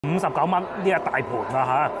59蚊呢一大盤啦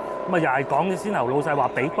嚇。咁啊又係講先頭老細話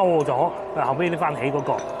俾多咗，後尾拎翻起嗰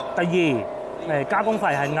個。第二加工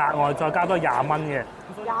費係額外再加多20蚊嘅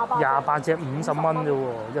，28隻50蚊啫喎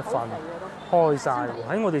一份，開晒喎。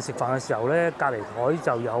喺我哋食飯嘅時候咧，隔離台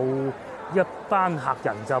就有一班客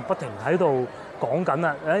人就不停喺度講緊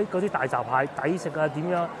啦，嗰啲大閘蟹抵食啊點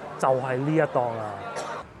樣？就係呢一檔啊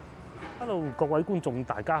 ！Hello， 各位觀眾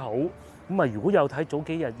大家好。咁啊，如果有睇早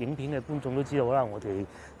幾日影片嘅觀眾都知道啦，我哋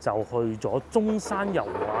就去咗中山遊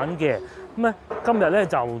玩嘅。咁咧，今日咧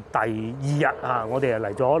就第2日啊，我哋啊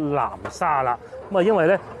嚟咗南沙啦。咁啊，因為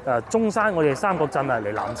咧中山我哋三角鎮啊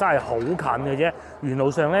離南沙係好近嘅啫。沿路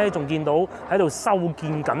上咧仲見到喺度修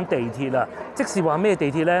建緊地鐵啊，即是話咩地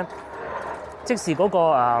鐵咧？即是嗰個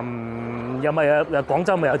有咪有廣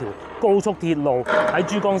州咪有條高速鐵路喺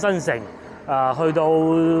珠江新城去到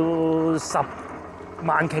10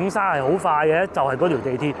萬頃沙係好快嘅，就係嗰條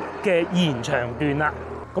地鐵嘅延長段啦。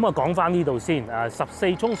咁啊講翻呢度先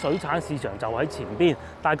，14涌水產市場就喺前邊，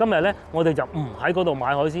但係今日咧我哋就唔喺嗰度買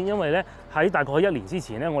海鮮，因為咧喺大概1年之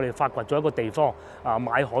前咧，我哋發掘咗一個地方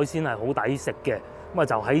買海鮮係好抵食嘅，咁啊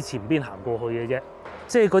就喺前邊行過去嘅啫。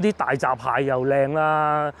即係嗰啲大閘蟹又靚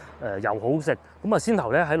啦，又好食。咁啊先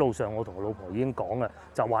頭咧喺路上，我同我老婆已經講啦，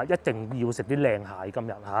就話一定要食啲靚蟹今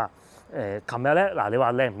日嚇。琴日咧嗱，你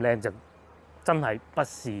話靚唔靚就真係不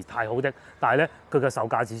是太好的，但係咧佢嘅售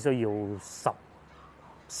價只需要13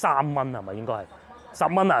蚊係咪應該係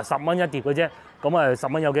10蚊啊？10蚊一碟嘅啫。咁啊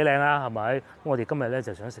10蚊有幾靚啊？係咪？我哋今日咧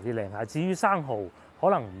就想食啲靚蟹。至於生蠔，可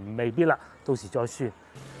能未必啦，到時再算。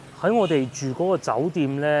喺我哋住嗰個酒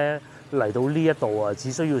店咧。嚟到呢一度啊，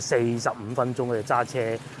只需要45分鐘嘅揸車，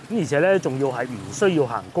咁而且咧仲要係唔需要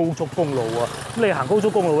行高速公路啊。咁你行高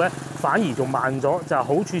速公路咧，反而仲慢咗，就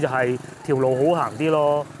好處就係條路好行啲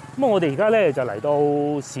咯。咁我哋而家咧就嚟到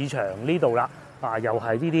市場呢度啦，又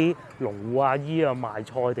係呢啲農戶阿姨啊賣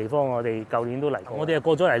菜嘅地方，我哋舊年都嚟過。我哋就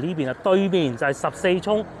過咗嚟呢邊啊，對面就係14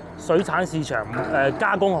涌水產市場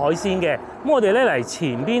加工海鮮嘅。咁我哋咧嚟前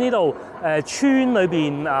邊呢度村裏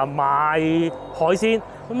邊賣海鮮，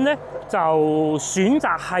咁咧就選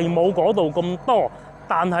擇係冇嗰度咁多，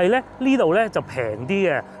但係咧呢度咧就平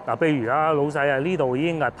啲嘅。嗱，譬如老細啊，呢度已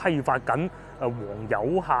經係批發緊黃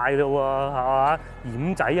油蟹咯喎，係嘛？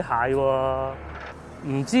奄仔蟹喎。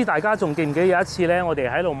唔知大家仲記唔記得有一次咧，我哋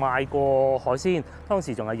喺度賣過海鮮，當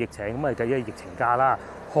時仲係疫情，咁啊計咗疫情價啦，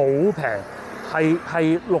好平，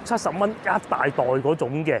係60-70蚊一大袋嗰種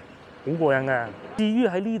嘅，好過癮嘅。至於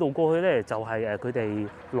喺呢度過去咧，就係佢哋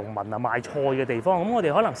農民賣菜嘅地方。咁我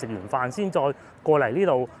哋可能食完飯先再過嚟呢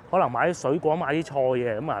度，可能買啲水果、買啲菜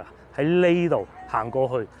嘅。咁啊喺呢度行過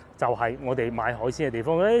去，就係我哋買海鮮嘅地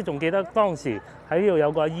方。仲記得當時喺呢度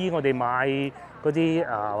有個阿姨，我哋買嗰啲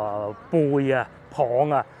貝啊、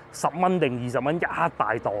蚌啊，10蚊定20蚊一大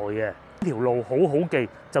袋嘅。呢條路好好記，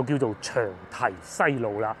就叫做長堤西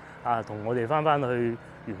路啦。同我哋翻去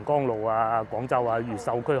元江路啊、廣州啊、越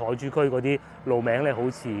秀區、海珠區嗰啲路名咧，好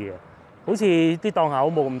似嘅，好似啲檔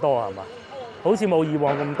口冇咁多係嘛？好似冇以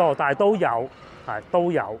往咁多，但係都有，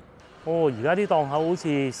都有。哦，而家啲檔口好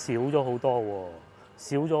似少咗好多喎，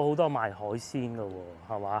少咗好多賣海鮮嘅喎，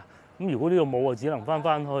係嘛？咁如果呢度冇啊，只能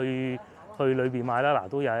翻去裏邊買啦。嗱，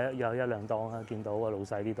都有一兩檔啊，見到啊，老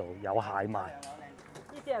細呢度有蟹賣。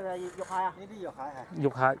呢啲係咪肉蟹啊？呢啲肉蟹係。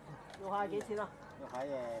肉蟹。肉蟹幾錢啊？肉蟹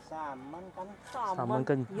35蚊斤。35蚊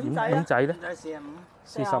斤。奄仔咧？45。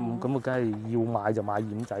45，咁啊，梗係要買就買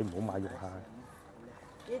奄仔，唔好買肉蟹。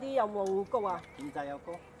呢啲有冇膏啊？奄仔有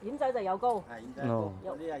膏。奄仔就有膏。係奄仔有膏。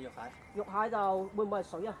有啲係肉蟹。肉蟹就會唔會係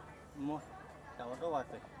水啊？唔會，就都係肥。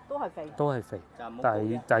都係肥。都係肥。但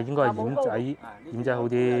係應該係奄仔好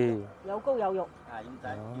啲。有膏有肉。奄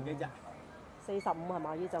仔要幾隻？45係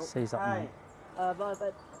嘛？呢就。45。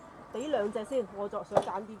俾2隻先，我就想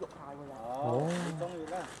揀啲肉蟹喎又。哦，你中意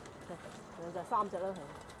啦。2隻3隻啦，係。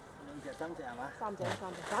2隻3隻係嘛？3隻，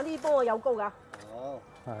揀啲幫我有膏㗎。好。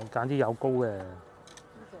揀啲有膏嘅。呢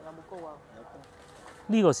隻有冇膏啊？有膏。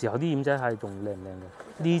呢個時候啲奄仔蟹仲靚唔靚嘅？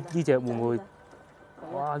呢隻會唔會？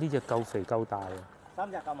哇！呢隻夠肥夠大啊！3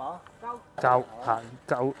隻夠冇？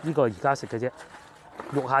夠呢個而家食嘅啫。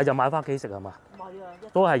肉蟹就買翻屋企食係嘛？唔係啊，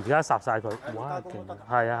都係而家烚晒佢。哇！勁！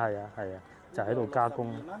係啊！就喺度加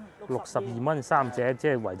工，62蚊3隻，即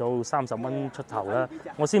係圍到30蚊出頭啦。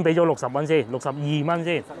我先俾咗60蚊先，62蚊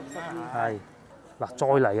先。係嗱，再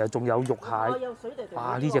嚟啊，仲有肉蟹。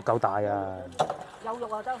哇！呢隻夠大啊！有肉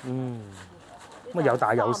啊得。咁啊有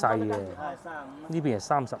大有細嘅。呢邊係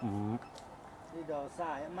35。呢度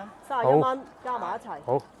31蚊。31蚊加埋一齊。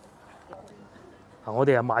好。我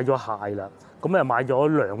哋又買咗蟹啦，咁啊買咗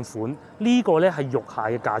2款。呢個咧係肉蟹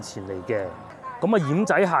嘅價錢嚟嘅。咁啊奄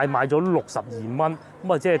仔蟹賣咗62蚊，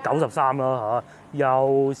咁啊即係93啦嚇，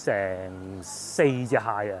有成4隻蟹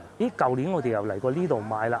啊！咦，舊年我哋又嚟過呢度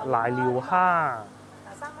買啦，瀨尿蝦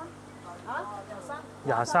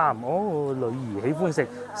23，哦，女兒喜歡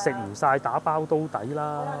食唔晒打包都抵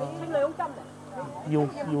啦。要2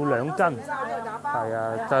斤，係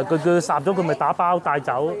啊，就係佢烚咗佢咪打包帶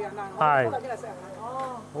走，係。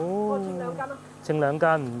哦，稱2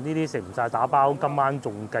斤，呢啲食唔晒打包，今晚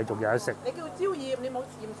仲繼續有得食。你叫椒鹽，你冇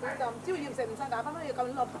鹽水就椒鹽食唔晒打包，要夠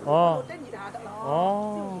落叮熱下得咯。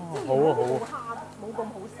哦，好啊好啊。冇咁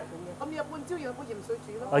好食嘅，咁你一半椒鹽，一半鹽水煮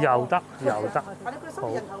咯。又得。反正佢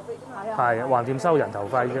收人頭費啫嘛。係，橫掂收人頭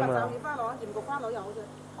費啫嘛。鹽焗花螺又好啫。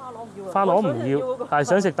花螺唔要，係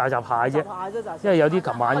想食大閘蟹啫，因為有啲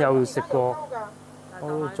琴晚有食過。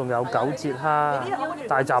哦，仲有9節蝦、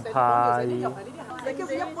大閘蟹。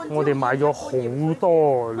我哋買咗好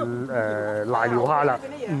多瀨尿蝦啦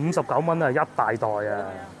，59蚊啊，一大袋啊！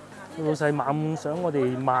老細猛想我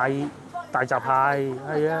哋買大閘蟹，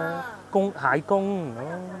係啊，蟹公，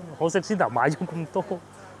可惜先頭買咗咁多，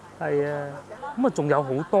係啊，咁啊仲有好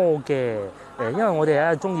多嘅，因為我哋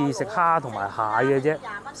咧中意食蝦同埋蟹嘅啫，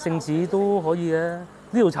聖子都可以啊，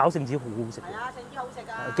呢度炒聖子好好食嘅，聖子好食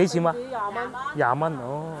啊，幾錢啊？20蚊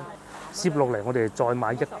哦。接落嚟，我哋再買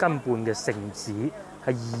1斤半嘅聖子，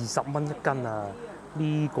係20蚊1斤啊！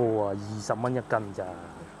呢個啊20蚊1斤咋？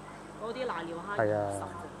嗰啲瀨尿蝦係啊，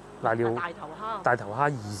瀨尿大頭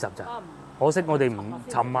蝦20咋？可惜我哋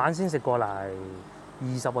尋晚先食過嚟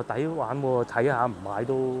，20啊抵玩喎！睇下唔買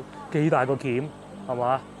都幾大個鉗，係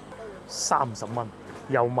嘛？30蚊，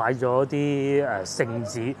又買咗啲聖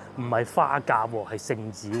子，唔係花甲喎，係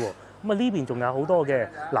聖子喎。咁啊呢邊仲有好多嘅，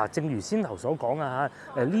嗱，正如先頭所講啊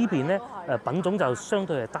嚇，呢邊咧品種就相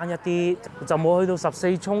對係單一啲，就冇去到14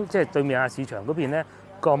涌，即係對面亞市場嗰邊咧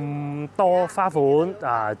咁多花款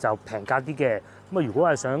啊，就平價啲嘅。咁啊如果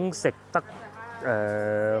係想食得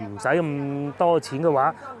唔使咁多錢嘅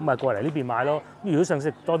話，咁咪過嚟呢邊買咯。如果想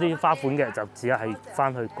食多啲花款嘅，就只係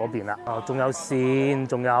翻去嗰邊啦。哦，仲有鱔，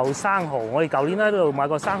仲有生蠔。我哋舊年喺度買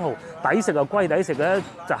過生蠔，抵食啊，歸抵食咧，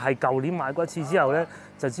就係舊年買過一次之後咧，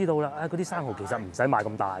就知道啦。嗰啲生蠔其實唔使買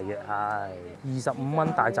咁大嘅，係25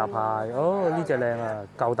蚊大閘蟹。哦，呢隻靚啊，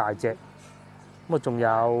夠大隻。咁啊，仲有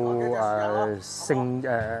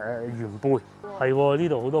元貝，係喎，呢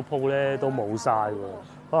度好多鋪咧都冇晒喎。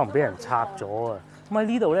可能俾人拆咗啊！咁喺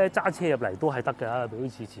呢度咧揸車入嚟都係得㗎，好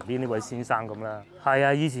似前邊呢位先生咁啦。係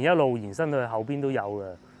啊，以前一路延伸去後邊都有嘅。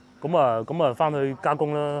咁啊，翻去加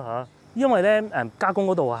工啦嚇。因為咧加工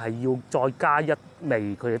嗰度係要再加一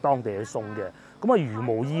味佢哋當地嘅餸嘅。咁啊，如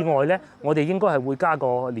無意外咧，我哋應該係會加個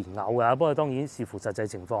蓮藕㗎。不過當然視乎實際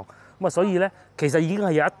情況。咁啊，所以咧其實已經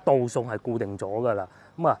係有一道餸係固定咗㗎啦。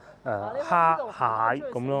咁啊蝦蟹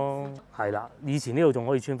咁咯，係啦。以前呢度仲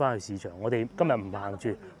可以穿翻去市場，我哋今日唔行住，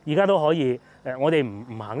而家都可以。我哋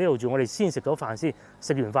唔行呢度住，我哋先食咗飯先，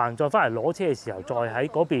食完飯再翻嚟攞車嘅時候，再喺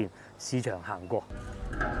嗰邊市場行過。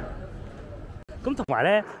咁同埋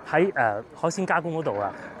咧喺海鮮加工嗰度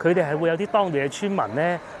啊，佢哋係會有啲當地嘅村民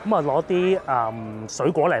咧，咁啊攞啲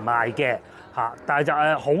水果嚟賣嘅嚇，但係就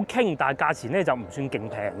好傾，但係價錢咧就唔算勁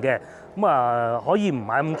平嘅。咁啊可以唔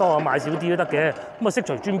買咁多，買少啲都得嘅。咁啊悉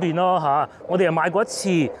隨尊便咯嚇。我哋又買過一次，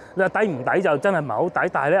你話抵唔抵就真係唔係好抵，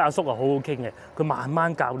但係咧阿叔啊好好傾嘅，佢慢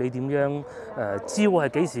慢教你點樣椒係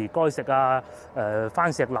幾時該食啊，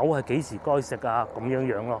番石榴係幾時該食啊，咁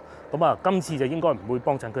樣咯。咁啊今次就應該唔會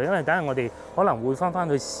幫襯佢，因為等陣我哋可能會翻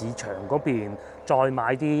去市場嗰邊再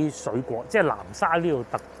買啲水果，即係南沙呢度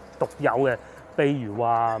獨有嘅。譬如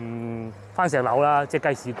話番石榴啦，即係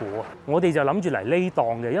雞屎果，我哋就諗住嚟呢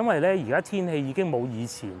檔嘅，因為咧而家天氣已經冇以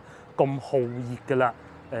前咁酷熱㗎啦。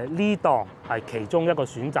呢檔係其中一個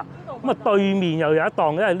選擇。咁啊對面又有一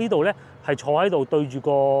檔，因為呢度咧係坐喺度對住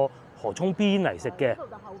個河涌邊嚟食嘅。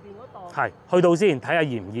係去到先睇下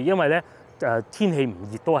熱唔熱，因為咧天氣唔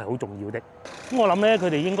熱都係好重要的。咁我諗咧佢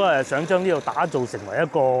哋應該係想將呢度打造成為一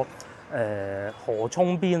個河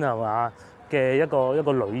涌邊係嘛嘅一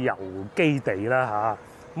個旅遊基地啦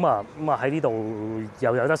嚇，咁啊喺呢度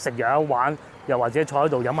又有得食又有得玩，又或者坐喺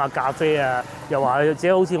度飲下咖啡啊，又或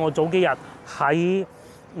者好似我早幾日喺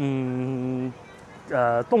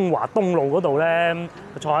東華東路嗰度咧，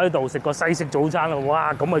坐喺度食個西式早餐啊，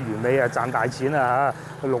哇咁啊完美啊，賺大錢啊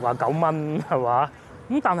嚇，69蚊係嘛？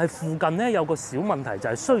咁但係附近咧有個小問題就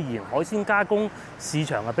係，雖然海鮮加工市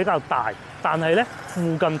場係比較大，但係咧附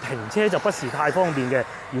近停車就不是太方便嘅。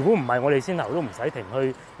如果唔係，我哋先頭都唔使停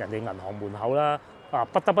去人哋銀行門口啦。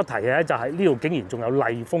不得不提嘅就係呢度竟然仲有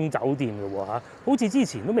麗豐酒店嘅喎嚇，好似之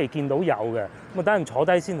前都未見到有嘅。咁啊，等陣坐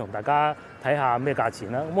低先同大家睇下咩價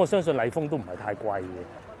錢啦。咁我相信麗豐都唔係太貴嘅。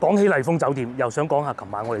講起麗豐酒店，又想講下琴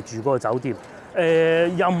晚我哋住嗰個酒店。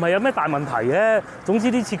又唔係有咩大問題嘅，總之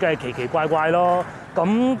啲設計係奇奇怪怪咯。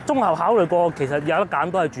咁綜合考慮過，其實有得揀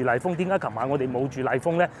都係住麗豐。點解琴晚我哋冇住麗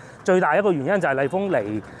豐咧？最大一個原因就係麗豐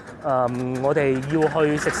離我哋要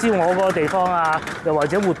去食燒鵝嗰個地方啊，又或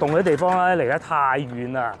者活動嗰啲地方咧離得太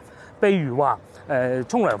遠啦。譬如話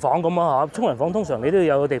沖涼房咁啊，沖涼房通常你都要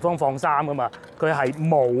有個地方放衫噶嘛，佢係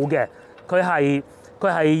冇嘅，佢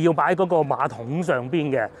係要擺嗰個馬桶上邊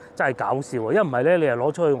嘅，真係搞笑啊！一唔係咧，你又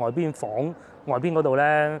攞出去外邊房外邊嗰度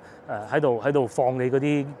咧，喺度放你嗰啲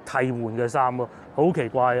替換嘅衫咯，好奇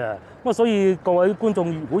怪啊！咁啊，所以各位觀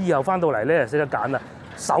眾，如果以後翻到嚟咧，識得揀啦，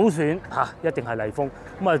首選一定係麗豐。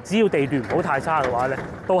咁啊，只要地段唔好太差嘅話咧，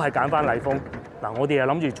都係揀翻麗豐。嗱，我哋又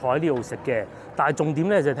諗住坐喺呢度食嘅，但係重點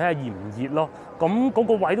咧就睇下熱唔熱咯。咁嗰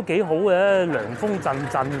個位都幾好嘅，涼風陣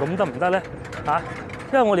陣咁得唔得咧？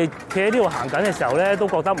因為我哋企喺呢度行緊嘅時候咧，都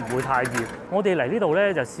覺得唔會太熱。我哋嚟呢度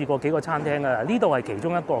咧就試過幾個餐廳㗎啦，呢度係其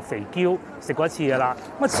中一個肥嬌食過一次㗎啦。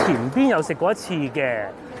咁啊前邊又食過一次嘅，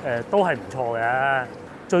都係唔錯嘅。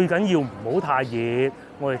最緊要唔好太熱，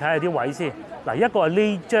我哋睇下啲位先。嗱，一個係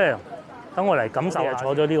呢張，等我嚟感受下。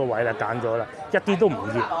坐咗呢個位啦，揀咗啦，一啲都唔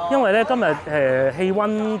熱。因為咧今日氣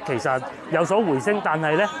温其實有所回升，但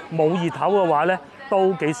係咧冇熱頭嘅話咧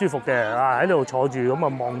都幾舒服嘅。喺度坐住咁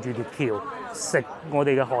啊，望住條橋。食我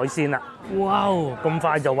哋嘅海鮮啦！哇，咁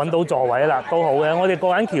快就揾到座位啦，都好嘅。我哋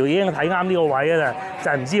過緊橋已經睇啱呢個位啦，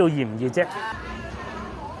就係唔知道熱唔熱啫。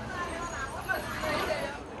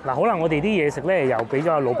嗱，好啦，我哋啲嘢食咧又俾咗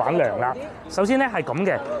老闆娘啦。首先咧係咁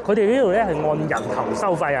嘅，佢哋呢度咧係按人頭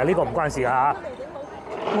收費啊，呢個唔關事啊。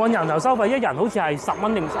按人頭收費，一人好似係10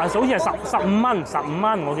蚊定好似係15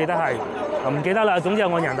蚊，我記得係，唔記得啦。總之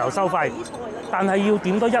係按人頭收費，但係要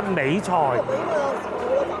點多一味菜。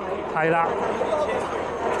係啦，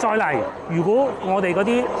再嚟，如果我哋嗰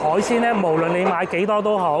啲海鮮咧，無論你買幾多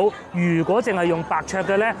都好，如果淨係用白灼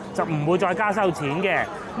嘅咧，就唔會再加收錢嘅。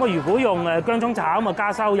咁啊，如果用薑蔥炒咁啊，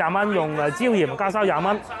加收20蚊；用椒鹽加收20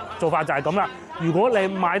蚊。做法就係咁啦。如果你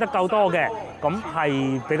買得夠多嘅，咁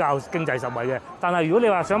係比較經濟實惠嘅。但係如果你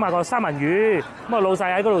話想買個三文魚，咁啊老細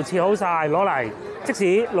喺嗰度切好晒攞嚟，即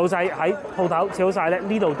使老細喺鋪頭切好晒咧，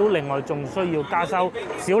呢度都另外仲需要加收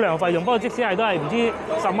少量費用。不過即使係都係唔知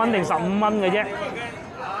10蚊定15蚊嘅啫。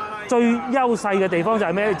最優勢嘅地方就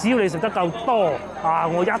係咩？只要你食得夠多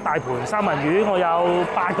我一大盤三文魚，我有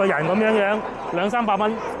8個人咁樣，200-300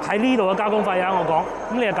蚊喺呢度嘅加工費我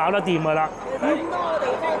講，咁你就搞得掂㗎啦。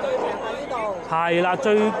係啦，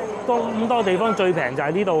咁多地方最平就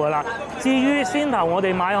係呢度㗎啦。至於先頭我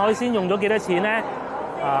哋買海鮮用咗幾多錢咧？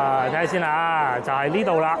睇下先啦，就係呢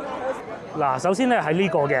度啦。嗱，首先咧係呢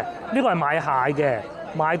個嘅，呢個係買蟹嘅，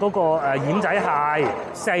買嗰個蜆仔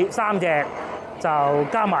蟹3隻，就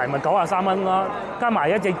加埋咪93蚊咯，加埋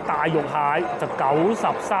一隻大肉蟹就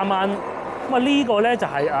93蚊。咁啊呢個咧就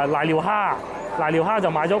係瀨尿蝦，瀨尿蝦就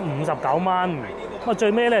買咗59蚊。咁啊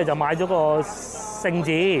最尾咧就買咗個聖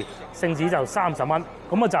子就30蚊，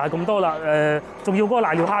咁啊就係咁多啦。仲要嗰個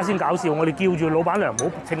瀨尿蝦先搞笑，我哋叫住老闆娘唔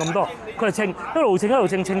好稱咁多，佢係稱一路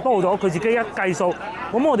稱多咗，佢自己一計數，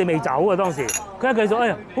咁我哋未走啊當時，佢一計數，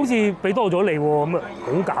好似俾多咗你喎，咁啊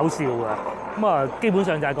好搞笑㗎。咁啊基本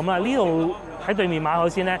上就係咁啦。呢度喺對面買海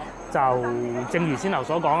鮮咧，就正如先頭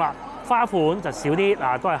所講啦，花款就少啲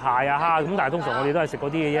都係蟹蝦咁，但係通常我哋都係食嗰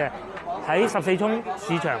啲嘅啫。喺14涌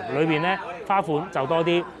市場裏邊咧，花款就多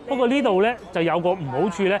啲。不過呢度咧就有個唔好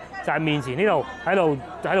處咧，就係面前呢度喺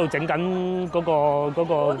度整緊嗰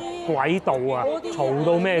個軌道嘈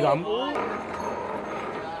到咩咁。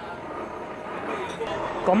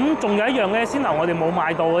咁仲有一樣咧，先頭我哋冇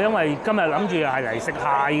買到嘅，因為今日諗住係嚟食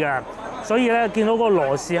蟹㗎，所以咧見到個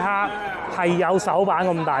羅氏蝦係有手板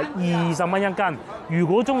咁大，20蚊一斤。如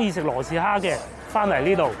果中意食羅氏蝦嘅，翻嚟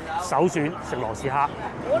呢度首選食羅氏蝦。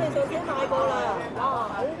我哋上次買過啦，好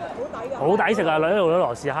抵㗎。好抵食啊！呢度啲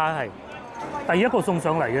羅氏蝦係第一個送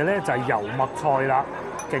上嚟嘅咧，就係油麥菜啦，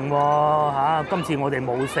勁喎。今次我哋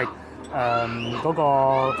冇食嗰個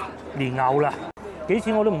蓮藕啦，幾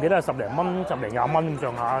錢我都唔記得，10零蚊、10零20蚊咁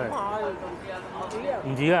上下嘅。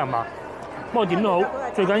唔止啊，係嘛？不過點都好，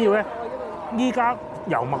最緊要咧，依家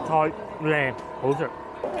油麥菜靚，好食。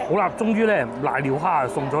好啦，終於咧瀨尿蝦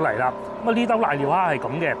送咗嚟啦。咁啊呢兜瀨尿蝦係咁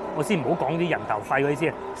嘅，我先唔好講啲人頭費嗰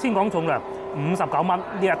啲先講重量59蚊呢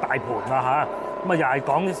一大盤啦咁啊又係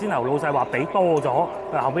講先頭老細話俾多咗，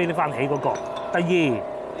後尾拎翻起嗰個。第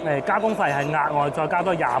二加工費係額外再加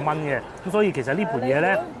多20蚊嘅，咁所以其實呢盤嘢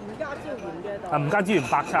咧唔加椒鹽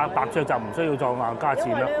白灼就唔需要再額加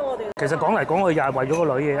錢啦。其實講嚟講去又係為咗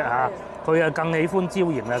個女嘅佢更喜歡椒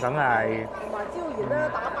鹽啦，梗係。同埋椒鹽咧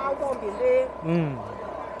打包方便啲。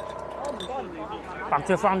白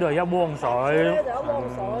灼翻到係一汪水。就一汪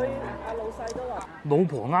水，阿老細都話。老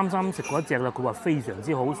婆啱啱食過一隻啦，佢話非常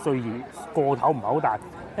之好，雖然個頭唔係好大，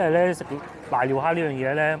因為咧食瀨尿蝦呢樣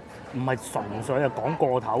嘢咧，唔係純粹係講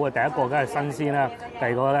個頭嘅。第一個梗係新鮮啦，第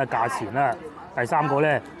二個咧價錢啦，第三個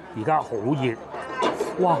咧而家好熱，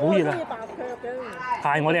哇好熱啊！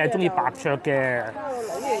係我哋係中意白灼嘅。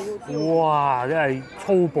哇！真係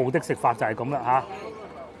粗暴的食法就係咁啦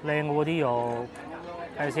嚇，靚喎啲肉，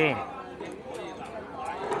睇下先，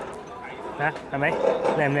睇係咪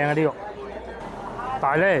靚唔靚啊啲肉？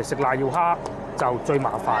但係咧食瀨尿蝦就最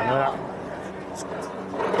麻煩㗎啦，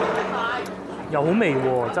又好味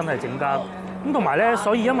喎，真係整得咁同埋咧，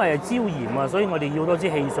所以因為係椒鹽啊，所以我哋要多支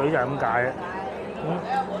汽水就係咁解。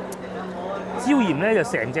椒鹽咧就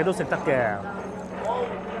成隻都食得嘅。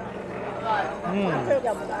白灼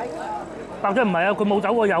又唔解。白灼唔係啊，佢冇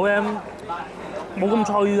走過油咧，冇咁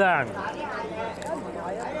脆㗎。梗唔係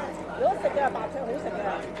啊！如果食嘅係白灼好食嘅。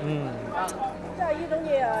即係呢種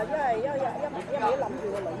嘢啊，一係一味諗住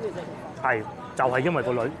個女嘅啫。係，就係因為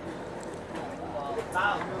個女。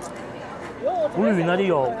好亂啊啲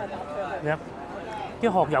肉，你睇啲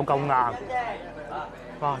殼有夠硬，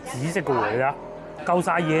哇！紫色嘅喎啊，夠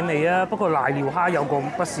晒嘢味啊！不過瀨尿蝦有個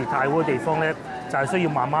不是太好嘅地方咧，就係需要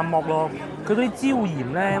慢慢剝咯。佢嗰啲椒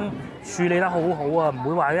鹽咧處理得好好啊，唔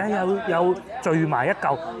會話咧有聚埋一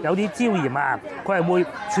嚿，有啲椒鹽啊，佢係會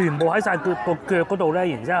全部喺晒個腳嗰度咧，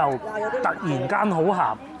然之後突然間好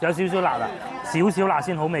鹹，有少少辣啊，少少辣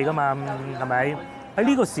先好味噶嘛，係咪？喺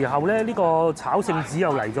呢個時候咧，呢個炒蟶子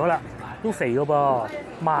又嚟咗啦。都肥嘅噃，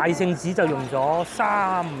賣蟶子就用咗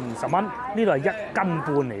30蚊，呢度係1斤半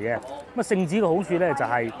嚟嘅。咁啊蟶子嘅好處咧就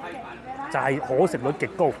係可食率極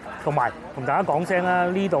高，同埋同大家講聲啦，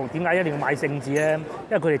呢度點解一定要買蟶子咧？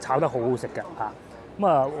因為佢哋炒得好好食嘅嚇。咁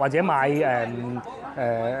啊或者買嗰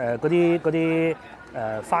啲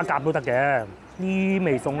花甲都得嘅。呢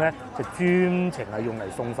味餸咧就專程係用嚟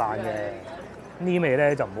送飯嘅。呢味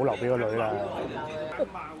咧就唔好留俾個女啦。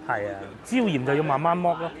係啊，椒鹽就要慢慢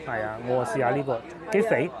剝咯。係啊，我試下呢個幾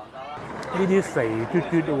肥，呢啲肥嘟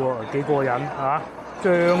嘟嘅喎，幾過癮嚇，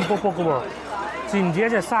醬卜卜嘅喎，似唔似一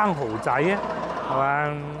隻生蠔仔啊？係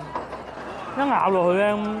嘛？一咬落去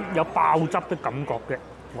咧，有爆汁的感覺嘅，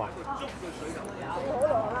哇！可樂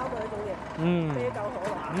啱啊呢種嘢，啤酒可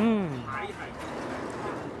樂。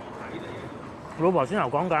老婆先頭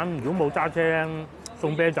講緊，如果冇揸車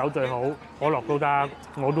送啤酒最好，可樂都得，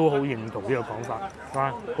我都好認同呢個講法，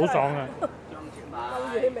啊，好爽啊！勾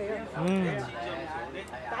住啲味啊！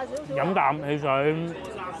飲啖汽水，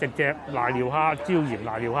食隻瀨尿蝦、椒鹽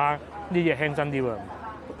瀨尿蝦，呢隻輕身啲喎。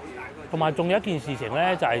同埋仲有一件事情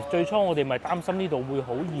咧，就係最初我哋咪擔心呢度會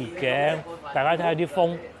好熱嘅，大家睇下啲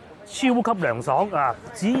風，超級涼爽啊！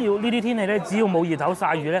只要呢啲天氣咧，只要冇熱頭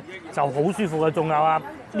曬雨咧，就好舒服嘅。仲有啊，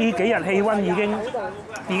呢幾日氣温已經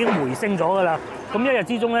回升咗㗎啦。咁一日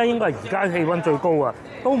之中咧，應該係而家氣温最高啊，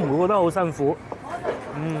都唔會覺得好辛苦。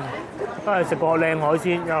都係食個靚海鮮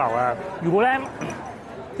一流啊！如果咧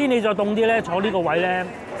天氣再凍啲咧，坐呢個位咧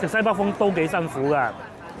食西北風都幾辛苦㗎。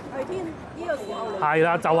係天呢個時候嚟。係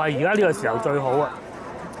啦，就係而家呢個時候最好啊，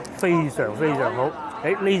非常非常好。呢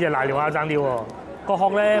隻瀨尿蝦爭啲喎，個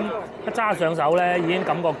殼咧一揸上手咧，已經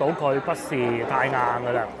感覺到佢不是太硬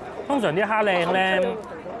㗎啦。通常啲蝦靚咧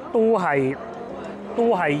都係要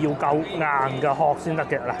夠硬嘅殼先得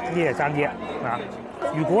嘅。嗱，呢隻爭啲啊！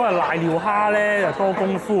如果係瀨尿蝦咧，就多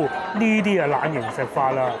功夫，呢啲啊懶型食法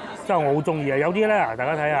啦，真係我好中意啊！有啲咧，大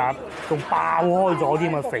家睇下，仲爆開咗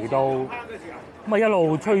添啊，肥到咁啊，一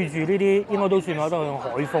路吹住呢啲，應該都算我得向海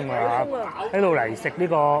風啊嚇，喺度嚟食呢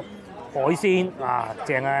個海鮮啊，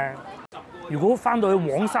正啊！如果翻到去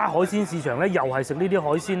黃沙海鮮市場咧，又係食呢啲海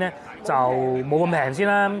鮮咧，就冇咁平先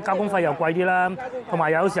啦，加工費又貴啲啦，同埋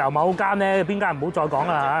有時候某間咧，邊間唔好再講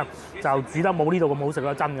啦嚇，就煮得冇呢度咁好食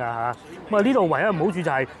啦，真㗎嚇。咁啊，呢度唯一唔好處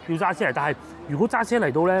就係要揸車嚟，但係如果揸車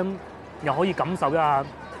嚟到咧，又可以感受一下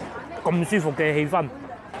咁舒服嘅氣氛。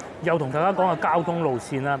又同大家講下交通路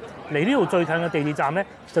線啦。嚟呢度最近嘅地鐵站咧，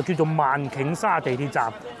就叫做萬頃沙地鐵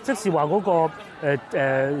站，即是話嗰個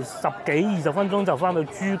10幾20分鐘就翻到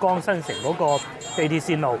珠江新城嗰個地鐵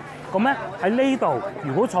線路。咁咧喺呢度，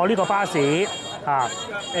如果坐呢個巴士南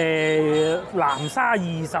沙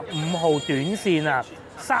25號短線啊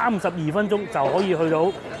，32分鐘就可以去到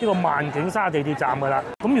呢個萬頃沙地鐵站噶啦。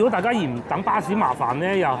咁如果大家嫌等巴士麻煩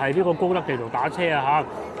咧，又係呢個高德地圖打車啊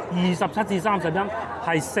嚇，27至31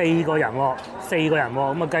係4個人喎，4個人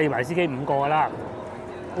喎，咁啊計埋司機5個噶啦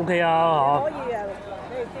 ，OK 啊可以啊，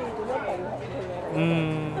你哋知點樣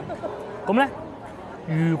報咁咧，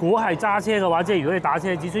如果係揸車嘅話，即係如果你打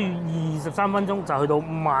車，只需要23分鐘就去到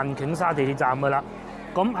萬頃沙地鐵站噶啦。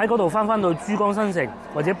咁喺嗰度翻到珠江新城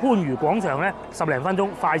或者番禺廣場咧，10零分鐘，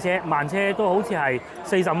快車慢車都好似係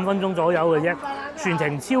45分鐘左右嘅啫，全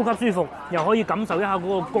程超級舒服，又可以感受一下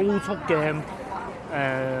嗰個高速嘅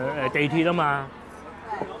地鐵啊嘛。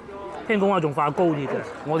聽講話仲快高鐵嘅，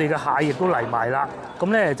我哋嘅蟹亦都嚟埋啦。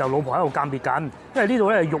咁咧就老婆喺度鑑別緊，因為呢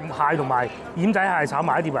度咧肉蟹同埋奄仔蟹炒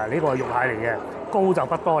埋一碟啊，呢個係肉蟹嚟嘅，膏就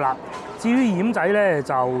不多啦。至於奄仔咧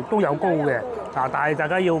就都有膏嘅，但係大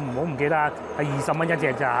家要唔好唔記得係20蚊一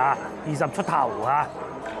隻咋嚇，20出頭嚇，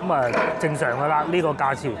咁啊正常噶啦呢個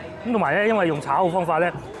價錢。咁同埋咧，因為用炒嘅方法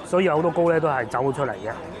咧，所以有好多膏咧都係走咗出嚟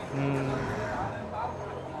嘅。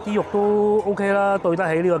啲肉都 OK 啦，對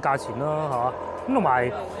得起呢個價錢咯，係嘛？咁同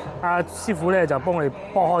埋阿師傅咧就幫我哋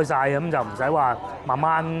剝開晒，咁就唔使話慢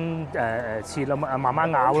慢切啦嘛，慢慢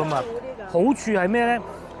咬啦嘛。好處係咩咧？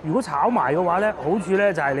如果炒埋嘅話咧，好處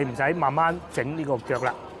咧就係你唔使慢慢整呢個腳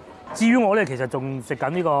啦。至於我咧，其實仲食緊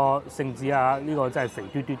呢個聖子啊，呢個真係肥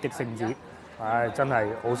嘟嘟的聖子，唉，真係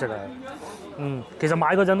好食啊！其實買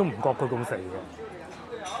嗰陣都唔覺佢咁肥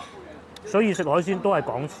嘅，所以食海鮮都係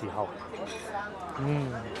講時候。海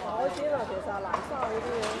鮮啊，其實南沙嗰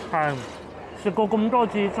啲嘢。係食過咁多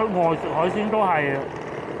次出外食海鮮都係，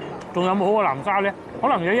仲有冇好過南沙咧？可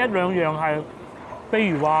能有一兩樣係，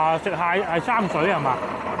譬如話食蟹係三水係嘛？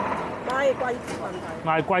係季節問題。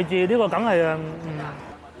係季節呢個梗係啊，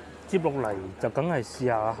接落嚟就梗係試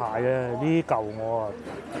下蟹啊！呢嚿我啊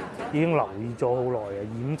已經留意咗好耐啊，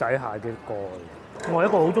奄仔蟹嘅蓋。我係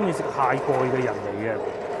一個好中意食蟹蓋嘅人嚟嘅，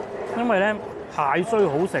因為咧。蟹雖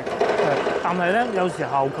好食，但係咧有時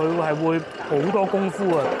候佢係會好多功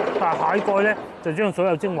夫啊。但係蟹蓋咧就將所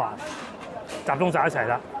有精華集中晒一齊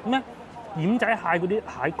啦。咁咧奄仔蟹嗰啲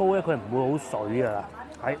蟹膏咧，佢係唔會好水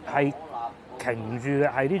㗎，係擎住嘅，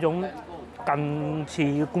係呢種近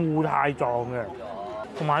似固態狀嘅。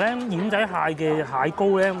同埋咧奄仔蟹嘅蟹膏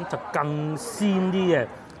咧就更鮮啲嘅。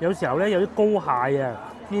有時候咧有啲膏蟹啊，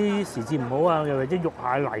啲時節唔好啊，又或者肉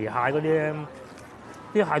蟹、泥蟹嗰啲咧。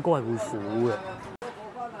啲蟹膏係會苦嘅，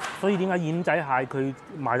所以點解奄仔蟹佢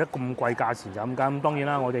賣得咁貴價錢就咁解。咁當然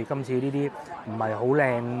啦，我哋今次呢啲唔係好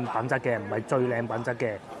靚品質嘅，唔係最靚品質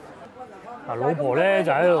嘅。嗱，老婆咧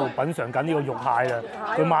就喺度品嚐緊呢個肉蟹啦，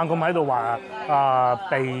佢猛咁喺度話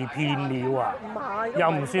被騙了啊！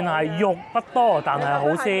又唔算係肉不多，但係好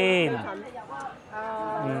鮮。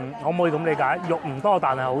可唔可以咁理解？肉唔多，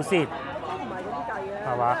但係好鮮。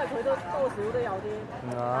係嘛？因為佢都多少都有啲，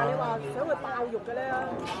但係你話想佢爆肉嘅咧，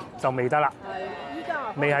就未得啦。係依家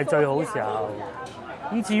未係最好時候。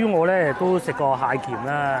咁至於我咧都食過蟹鉗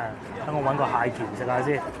啦，等我揾個蟹鉗食下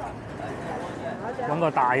先。揾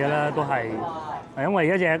個大嘅啦，都係，因為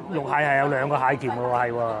一隻肉蟹係有2個蟹鉗嘅喎，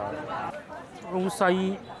係喎。老細，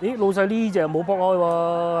咦？老細呢隻冇剝開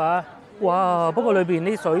喎嚇！哇！不過裏邊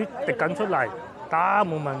啲水滴緊出嚟，打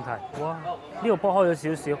冇問題。哇！呢個剝開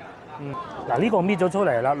咗少少。嗱，呢個搣咗出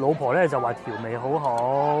嚟啦，老婆咧就話調味好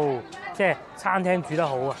好，即係餐廳煮得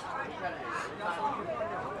好啊。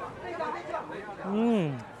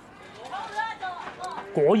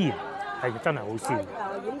果然係真係好鮮。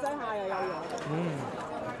奄仔蟹又有用。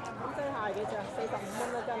奄仔蟹幾隻？45蚊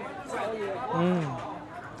一斤，可以。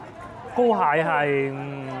膏蟹係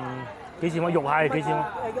幾錢喎？肉蟹係幾錢喎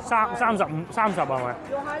？30係咪？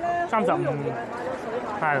肉蟹咧35。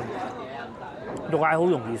係。肉蟹好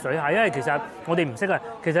容易水蟹，因為其實我哋唔識啊。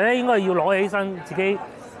其實咧應該要攞起身自己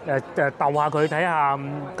鬥下佢，睇下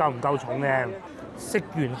夠唔夠重嘅。食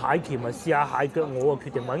完蟹鉗咪試下蟹腳，我啊決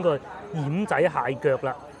定揾個奄仔蟹腳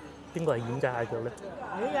啦。邊個係奄仔蟹腳咧？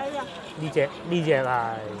呢隻係。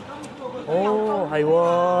哦，係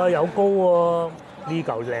喎，有膏喎，呢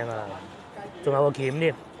嚿靚啊！仲有個鉗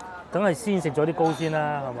添，梗係先食咗啲膏先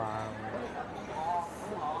啦，係嘛？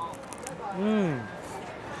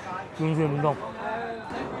完全唔同，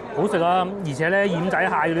好食啊！而且咧，奄仔蟹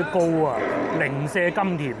嗰啲膏啊，零舍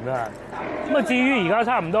甘甜㗎。咁啊，至於而家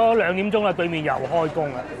差唔多2點鐘啦，對面又開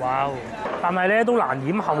工啦，哇！但係咧都難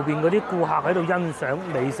掩後邊嗰啲顧客喺度欣賞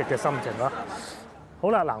美食嘅心情咯。好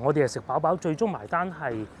啦，嗱，我哋係食飽飽，最終埋單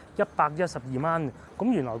係112蚊。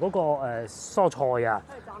咁原來嗰個蔬菜啊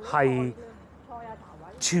係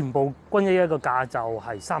全部均一個價，就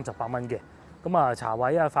係38蚊嘅。咁啊，茶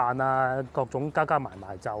位啊、飯啊，各種加埋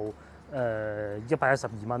就112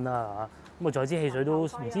蚊啦嚇。咁啊，再支汽水都唔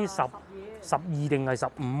知12定係15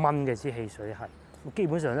蚊嘅支汽水係，基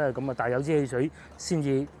本上都係咁啊。但係有支汽水先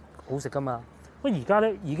至好食噶嘛。不過而家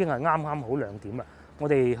咧已經係啱好2點啦。我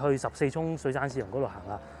哋去14涌水產市場嗰度行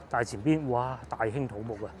下，但係前邊哇大興土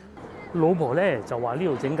木啊！老婆咧就話呢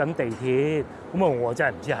度整緊地鐵，咁啊我真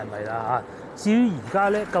係唔知係咪啦嚇。至於而家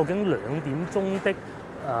咧，究竟2點鐘的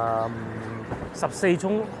14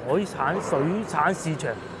涌海產水產市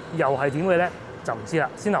場又係點嘅咧？就唔知啦。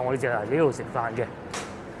先頭我哋就嚟呢度食飯嘅。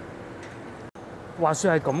話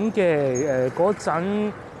説係咁嘅，嗰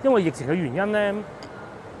陣因為疫情嘅原因咧，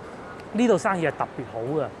呢度生意係特別好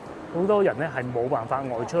嘅，好多人咧係冇辦法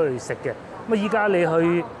外出去食嘅。咁啊，依家你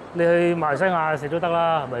去馬來西亞食都得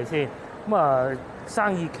啦，係咪先？咁啊，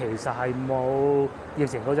生意其實係冇疫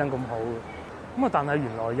情嗰陣咁好嘅。咁啊，但係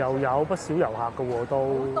原來又有不少遊客嘅喎，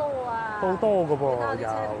都多嘅噃，又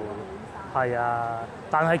係啊。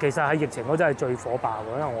但係其實喺疫情嗰陣係最火爆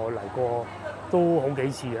嘅，因為我嚟過都好幾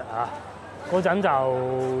次啊。嗰陣就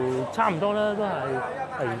差唔多啦，都係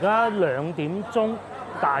而家2點鐘，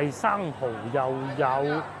大生蠔又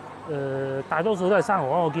有大多數都係生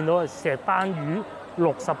蠔啊！我見到石斑魚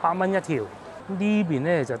68蚊一條，呢邊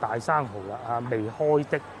咧就大生蠔啦，未開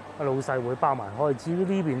的，老細會包埋開。至於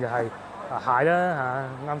呢邊就係蟹啦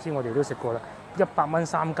嚇，啱先我哋都食過啦，100蚊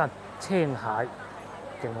3斤青蟹，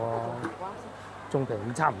勁喎，仲平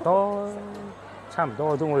差唔多，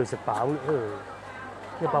我都我哋食飽。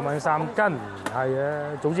100蚊3斤，係啊，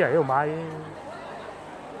早知嚟呢度買。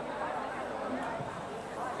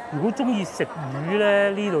如果中意食魚咧，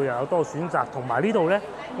呢度又有多選擇，同埋呢度咧，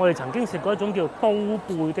我哋曾經食過一種叫刀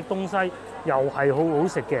背的東西，又係好好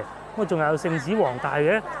食嘅。咁啊，仲有聖子王，但係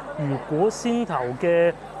咧，如果先頭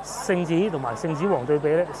嘅聖子同埋聖子王對比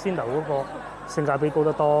咧，先頭嗰個性價比高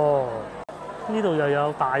得多。呢度又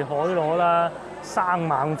有大海螺啦、生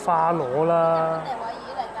猛花螺啦。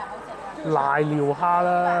瀨尿蝦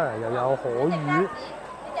啦，又有海魚。呢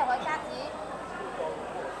隻海蝦子。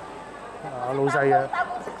老細啊！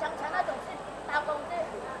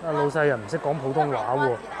老細又唔識講普通話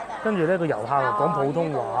喎，跟住咧個遊客又講普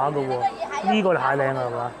通話嘅喎。呢個蟹靚啊，係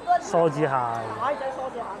嘛？梭子蟹。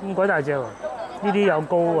咁鬼大隻喎！呢啲有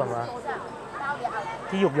膏係嘛？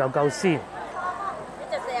啲肉又夠鮮。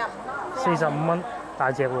45蚊，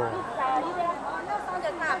大隻喎。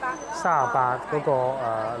38嗰個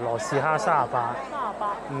羅氏蝦38，5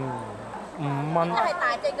蚊。呢係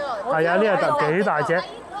大隻㗎。係啊，呢個幾大隻，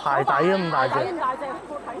鞋底咁大隻。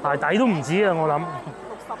鞋底都唔止啊，我諗。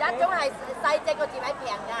一種係細隻個字位平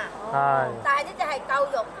㗎。係。但係呢隻係夠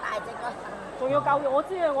肉大隻個。仲要夠肉，我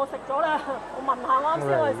知啊，我食咗啦。我問下啱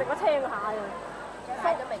先，我哋食咗青蟹啊。蟹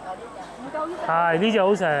都未夠呢隻。唔夠呢隻。係呢隻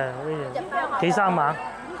好食，呢隻幾3萬。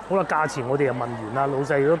好啦，價錢我哋又問完啦，老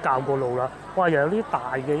細都教過路啦。哇，又有啲大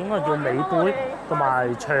嘅，應該叫尾杯，同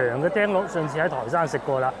埋長嘅釘螺。上次喺台山食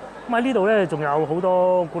過啦。咁喺呢度咧，仲有好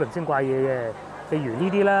多古靈精怪嘢嘅，譬如呢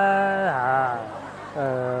啲啦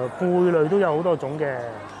貝類都有好多種嘅。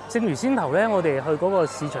正如先頭咧，我哋去嗰個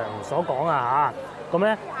市場所講啊嚇，咁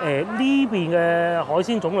咧呢邊嘅海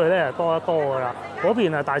鮮種類咧多得多㗎啦。嗰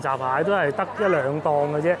邊啊大閘蟹都係得1-2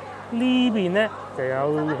檔嘅啫，呢邊咧就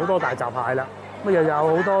有好多大閘蟹啦。咁又有好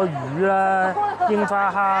多魚啦、櫻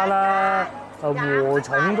花蝦啦、禾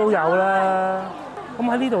蟲都有啦。咁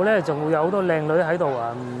喺呢度咧，仲會有好多靚女喺度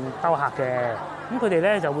兜客嘅。咁佢哋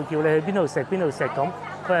咧就會叫你去邊度食咁，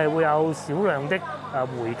佢係會有少量的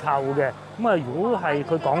回扣嘅。咁啊，如果係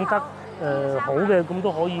佢講得好嘅，咁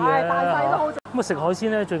都可以嘅。咁啊，食海鮮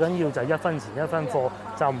咧最緊要就係1分錢1分貨，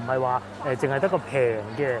就唔係話淨係得個平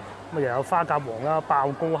嘅。咁啊，又有花甲王啦、爆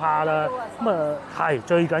膏蝦啦。咁啊係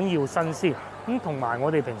最緊要新鮮。咁同埋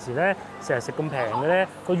我哋平時咧成日食咁平嘅咧，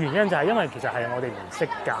個原因就係因為其實係我哋唔識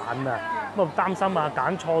揀啊，咁啊擔心啊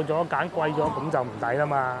揀錯咗、揀貴咗，咁就唔抵啦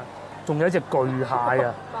嘛。仲有一隻巨蟹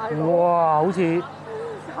啊，哇！好似鞋底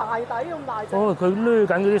咁大隻。哦，佢攣緊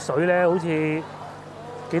嗰啲水咧，好似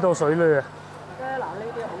幾多水攣啊？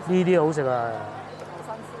呢啲好食啊！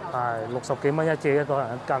係60幾蚊一隻，一個人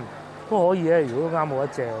1斤都可以咧。如果啱我一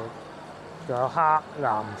隻，仲有蝦、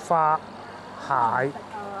南花、蟹。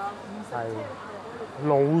係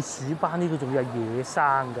老鼠斑呢個仲要係野生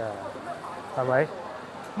㗎，係咪？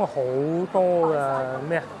咁啊好多㗎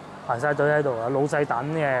咩啊？排晒隊喺度啊！老細等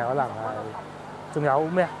嘅可能係，仲有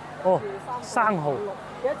咩啊？哦，生蠔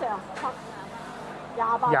幾多隻啊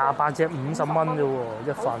？28隻50蚊啫喎，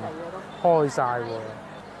一份開晒喎！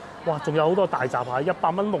哇，仲有好多大閘蟹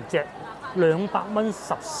，100蚊6隻，200蚊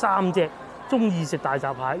13隻。中意食大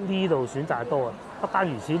閘蟹呢度選擇多啊！不單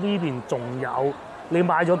如此，呢邊仲有。你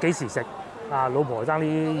買咗幾時食？啊，老婆爭啲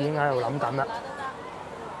已經喺度諗緊啦。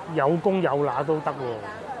有公有乸都得喎，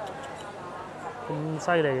咁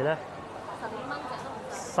犀利咧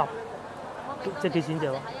！10即係幾錢隻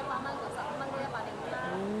喎？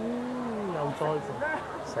又再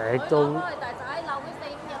食到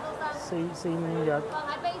4-5日。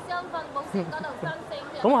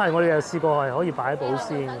咁係，我哋又試過係可以擺喺保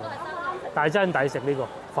鮮嘅，但係真抵食呢個，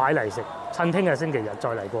快嚟食，趁聽日星期日再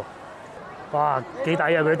嚟過。哇，幾抵啊！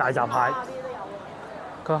嗰啲大閘蟹，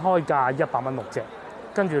佢開價100蚊6隻，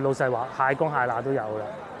跟住老細話蟹乾蟹乸都有啦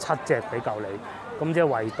，7隻俾夠你，咁即係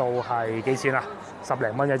圍到係幾錢啊？10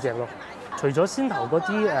零蚊一隻咯。除咗先頭嗰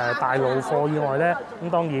啲大路貨以外咧，咁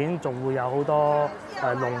當然仲會有好多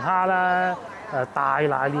龍蝦啦、大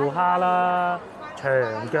瀨尿蝦啦、長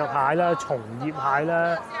腳蟹啦、松葉蟹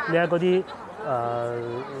啦，你睇嗰啲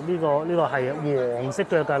呢個係黃色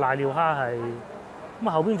腳嘅瀨尿蝦係，咁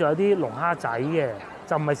後邊仲有啲龍蝦仔嘅，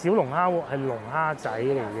就唔係小龍蝦喎，係龍蝦仔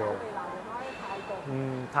嚟嘅。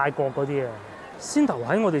泰國嗰啲啊，先頭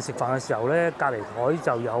喺我哋食飯嘅時候咧，隔離台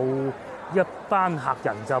就有一班客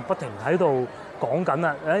人就不停喺度講緊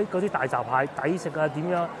啦，嗰啲大閘蟹抵食啊點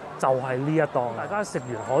樣？就係呢一檔，大家食完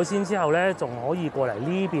海鮮之後咧，仲可以過嚟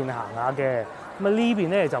呢邊行下嘅。咁啊呢邊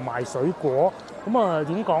咧就賣水果，咁啊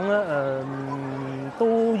點講咧？都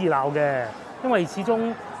熱鬧嘅，因為始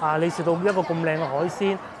終你食到一個咁靚嘅海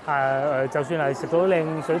鮮，就算係食到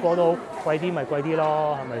靚水果都好，貴啲咪貴啲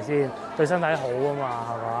咯，係咪先？對身體好啊嘛，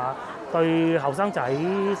係嘛？對後生仔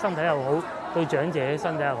身體又好，對長者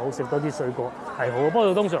身體又好，食多啲水果係好。不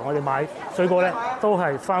過通常我哋買水果咧，都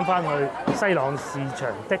係翻去西朗市場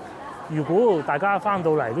的。如果大家翻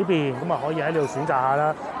到嚟呢邊，咁啊可以喺呢度選擇下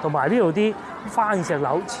啦。同埋呢度啲番石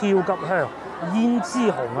榴超級香，胭脂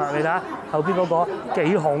紅啊！你睇下後邊嗰個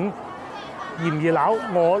幾紅，熱唔熱鬧？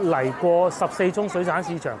我嚟過14涌水產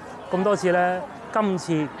市場咁多次咧，今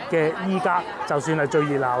次嘅依家就算係最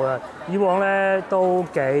熱鬧啊！以往咧都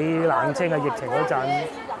幾冷清嘅，疫情嗰陣。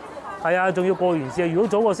係啊，仲要過完節。如果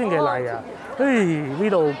早個星期嚟啊，呢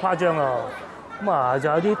度誇張啊！咁啊，就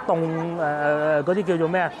有啲凍嗰啲叫做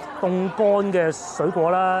咩啊？凍乾嘅水果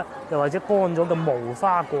啦，又或者乾咗嘅無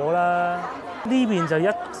花果啦。呢邊就一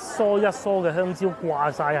梳一梳嘅香蕉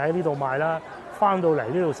掛晒喺呢度賣啦。翻到嚟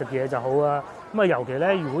呢度食嘢就好啊。咁啊，尤其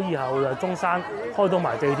咧，如果以後中山開到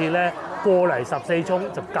埋地鐵咧，過嚟14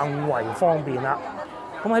涌就更為方便啦。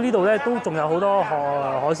咁喺呢度咧都仲有好多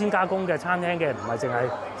海鮮加工嘅餐廳嘅，唔係淨係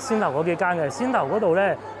先頭嗰幾間嘅。先頭嗰度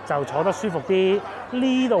咧就坐得舒服啲，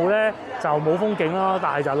呢度咧就冇風景咯，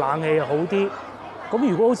但係就冷氣好啲。咁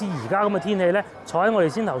如果好似而家咁嘅天氣咧，坐喺我哋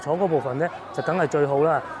先頭坐嗰部分咧就梗係最好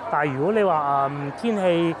啦。但係如果你話天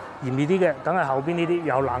氣炎熱啲嘅，梗係後邊呢啲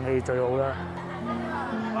有冷氣最好啦。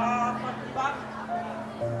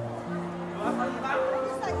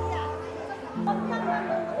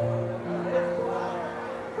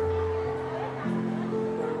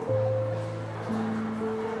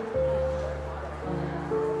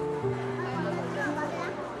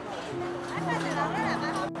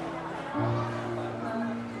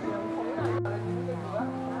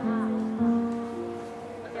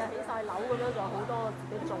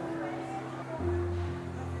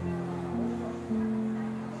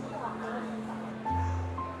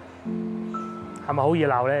係咪好熱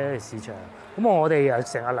鬧咧市場？咁我哋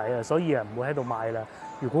成日嚟啊，所以唔會喺度買啦。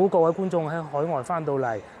如果各位觀眾喺海外翻到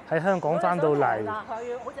嚟，喺香港翻到嚟，佢好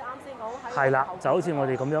似啱先講係啦，就好似我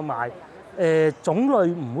哋咁樣買。種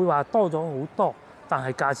類唔會話多咗好多，但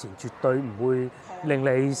係價錢絕對唔會令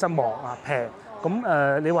你失望啊平。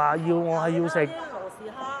咁你話我係要食羅氏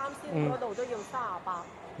蝦，啱先嗰度都要38。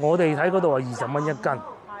我哋睇嗰度係20蚊一斤。係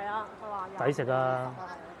啊，佢話抵食啊！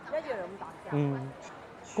一樣咁大隻。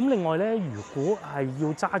咁另外咧，如果係要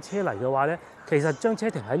揸車嚟嘅話咧，其實將車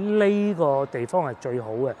停喺呢個地方係最好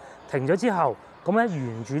嘅。停咗之後，咁咧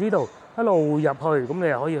沿住呢度一路入去，咁你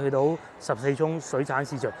又可以去到14涌水產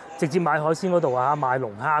市場，直接買海鮮嗰度啊，買龍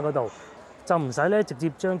蝦嗰度，就唔使咧直接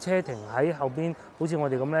將車停喺後邊，好似我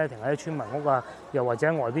哋咁咧停喺村民屋啊，又或者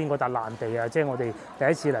喺外邊嗰笪爛地啊，即係我哋第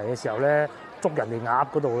一次嚟嘅時候咧捉人哋鴨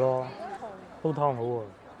嗰度咯，煲湯好喎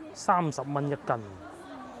，30蚊一斤。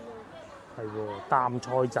係喎，淡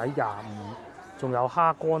菜仔25，仲有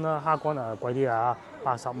蝦乾啦，蝦乾啊貴啲啊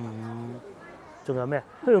，85。仲有咩？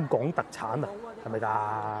香港特產啊，係咪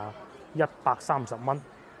㗎？130蚊。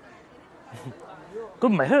佢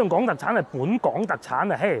唔係香港特產，係本港特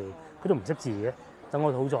產啊！嘿，佢都唔識字嘅。等我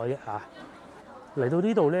好在啫嚇。嚟到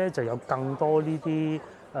呢度咧，就有更多呢啲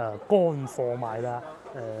乾貨賣啦，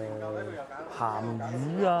鹹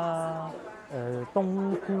魚啊。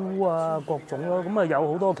冬菇啊，各種咯，咁啊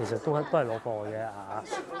有好多其實都係攞貨嘅嚇。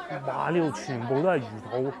哇！呢度全部都係魚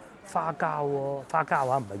肚、花膠喎，花膠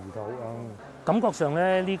啊唔係魚肚。感覺上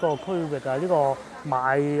咧呢個區域啊，呢個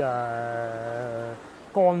買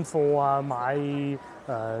乾貨啊、買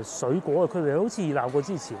水果嘅區域，好似熱鬧過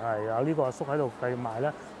之前係有呢個阿叔喺度繼續賣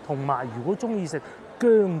啦。同埋如果中意食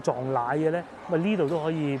薑撞奶嘅咧，咁啊呢度都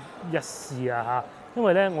可以一試啊嚇。因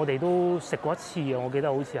為咧，我哋都食過一次啊，我記得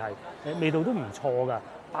好似係味道都唔錯㗎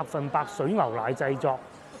，100%水牛奶製作，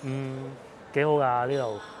幾好㗎呢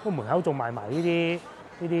度。個門口仲賣埋呢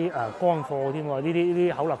啲乾貨添喎，呢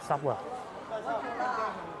啲口立濕啊。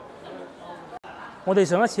我哋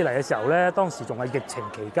上一次嚟嘅時候咧，當時仲係疫情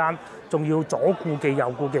期間，仲要左顧忌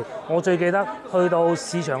右顧忌。我最記得去到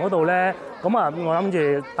市場嗰度咧，咁啊，我諗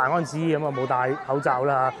住大安旨意咁啊，冇戴口罩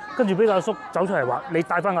啦。跟住俾個阿叔走出嚟話：你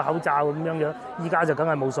戴翻個口罩咁樣樣。依家就梗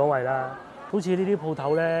係冇所謂啦。好似呢啲鋪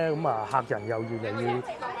頭咧，咁啊客人又越嚟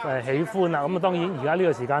越喜歡啦。咁啊當然而家呢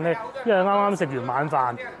個時間咧，因為啱啱食完晚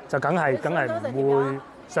飯，就梗係唔會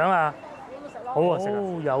想啊。好啊，食啊！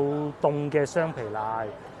有凍嘅雙皮奶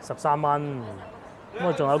13蚊。咁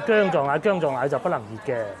啊，仲有薑撞奶，薑撞奶就不能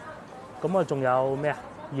熱嘅。咁啊，仲有咩啊？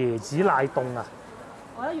椰子奶凍啊，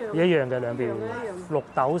一樣嘅兩邊。綠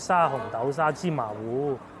豆沙、紅豆沙、芝麻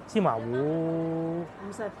糊、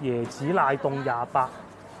椰子奶凍28，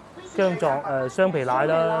薑撞雙皮奶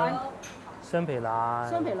啦，雙皮奶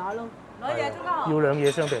咯，要兩嘢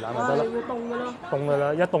雙皮奶咪得咯。要凍嘅咯，凍嘅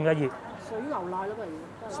啦，一凍一熱。水牛奶咯，不如。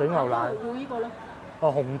水牛奶。要呢個咯。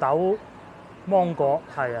哦，紅豆芒果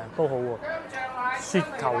係啊，都好喎。雪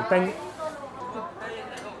球丁。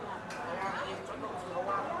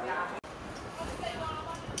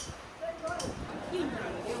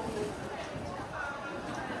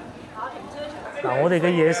嗱，我哋嘅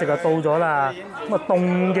嘢食就到咗啦。咁啊，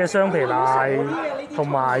凍嘅雙皮奶同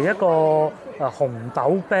埋一個紅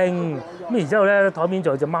豆冰。咁然之後咧，台面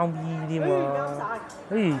仲有隻貓咪添喎。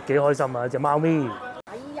咦，幾開心啊！隻貓咪。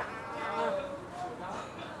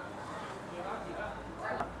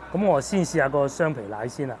咁我先試下個雙皮奶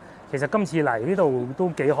先啦。其實今次嚟呢度都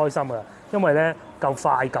幾開心㗎，因為咧夠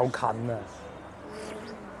快夠近啊，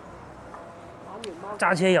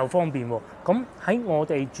揸車又方便喎。咁喺我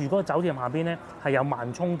哋住嗰個酒店下邊咧係有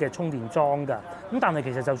慢充嘅充電樁㗎。咁但係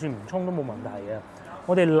其實就算唔充都冇問題嘅。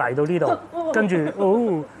我哋嚟到呢度，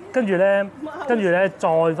跟住咧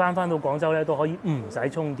再翻到廣州咧都可以唔使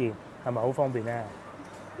充電，係咪好方便咧？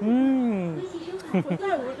真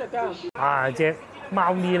係會食㗎。隻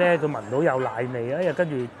貓咪咧，佢聞到有奶味啊，跟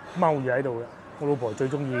住踎住喺度嘅。我老婆最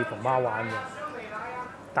中意同貓玩嘅，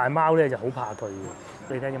但係貓咧就好怕佢嘅。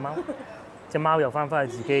你睇隻貓，隻貓又翻去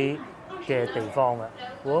自己嘅地方啦。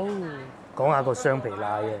哇！講下個雙皮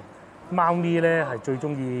奶嘅，貓咪咧係最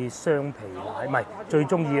中意雙皮奶，唔係最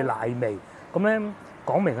中意奶味。咁咧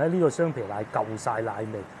講明咧呢個雙皮奶夠晒奶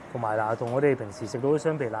味，同埋嗱同我哋平時食到啲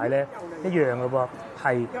雙皮奶咧一樣嘅喎，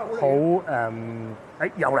係好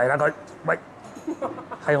又嚟啦佢，喂！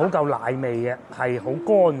係好夠奶味嘅，係好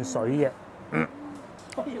乾水嘅。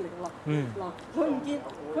可以嚟啦。嗱，佢唔見，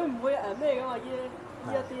佢唔會咩㗎嘛？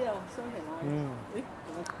呢一啲啊，雙皮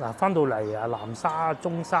奶。嗱，翻到嚟啊，南沙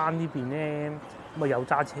中山呢邊咧，咁啊有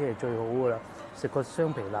揸車係最好㗎啦。食個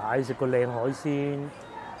雙皮奶，食個靚海鮮，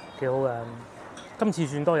幾好嘅。今次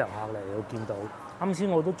算多遊客嚟，我見到。啱先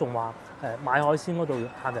我都仲話買海鮮嗰度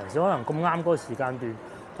客人少，可能咁啱嗰個時間段。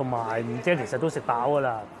同埋唔知其實都食飽㗎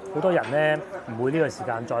啦，好多人咧唔會呢個時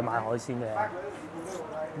間再買海鮮嘅。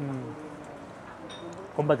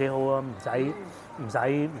咁咪幾好啊，唔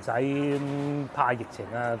使怕疫情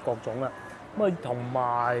啊各種啊。咁啊同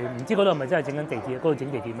埋唔知嗰度係咪真係整緊地鐵？嗰度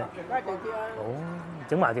整地鐵咩？梗係地鐵啊！哦，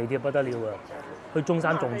整埋地鐵不得了啊！去中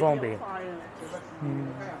山仲方便。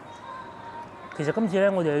其實今次咧，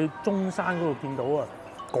我哋去中山嗰度見到啊，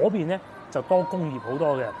嗰邊咧就多工業好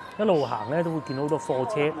多嘅，一路行咧都會見到好多貨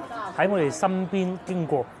車喺我哋身邊經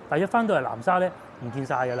過。但係一翻到嚟南沙咧，唔見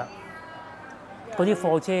晒㗎啦。嗰啲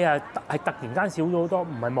貨車啊，係突然間少咗好多，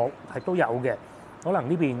唔係冇，係都有嘅。可能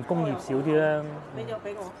呢邊工業少啲啦。你就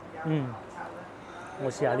俾我。我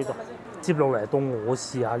試下呢個。接落嚟到我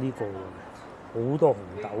試下呢個喎，好多紅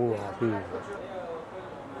豆喎下邊。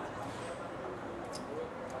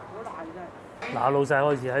嗱，老細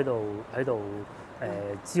開始喺度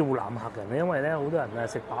招攬客人咧，因為咧好多人啊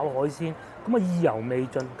食飽海鮮，咁啊意猶未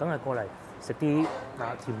盡，梗係過嚟食啲甜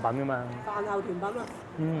品㗎嘛。飯後甜品啊！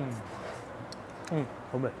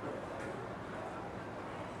好味。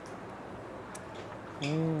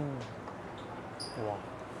哇，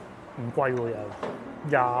唔貴喎又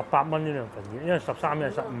，28蚊呢兩份嘢，因為13因為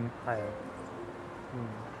15，係啊。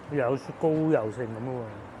又有雪糕又剩咁喎。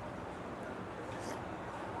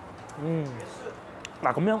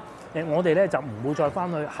嗱咁樣我哋咧就唔會再翻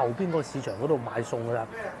去後邊個市場嗰度買餸噶啦，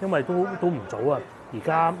因為都唔早啊。而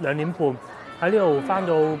家2點半喺呢度翻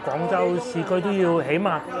到廣州市區都要起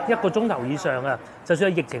碼1個鐘頭以上啊。就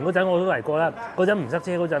算係疫情嗰陣我都嚟過啦，嗰陣唔塞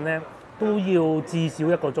車嗰陣咧都要至少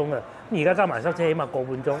1個鐘啊。咁而家加埋塞車起碼個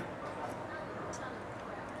半鐘。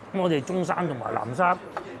咁我哋中山同埋南沙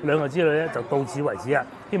兩個之旅咧就到此為止啊。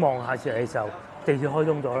希望下次嚟嘅時候地鐵開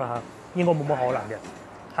通咗啦嚇，應該冇乜可能嘅。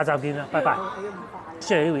下集見啦，拜拜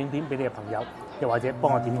！share 呢個影片俾你嘅朋友，又或者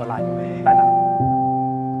幫我點個 like，拜拜。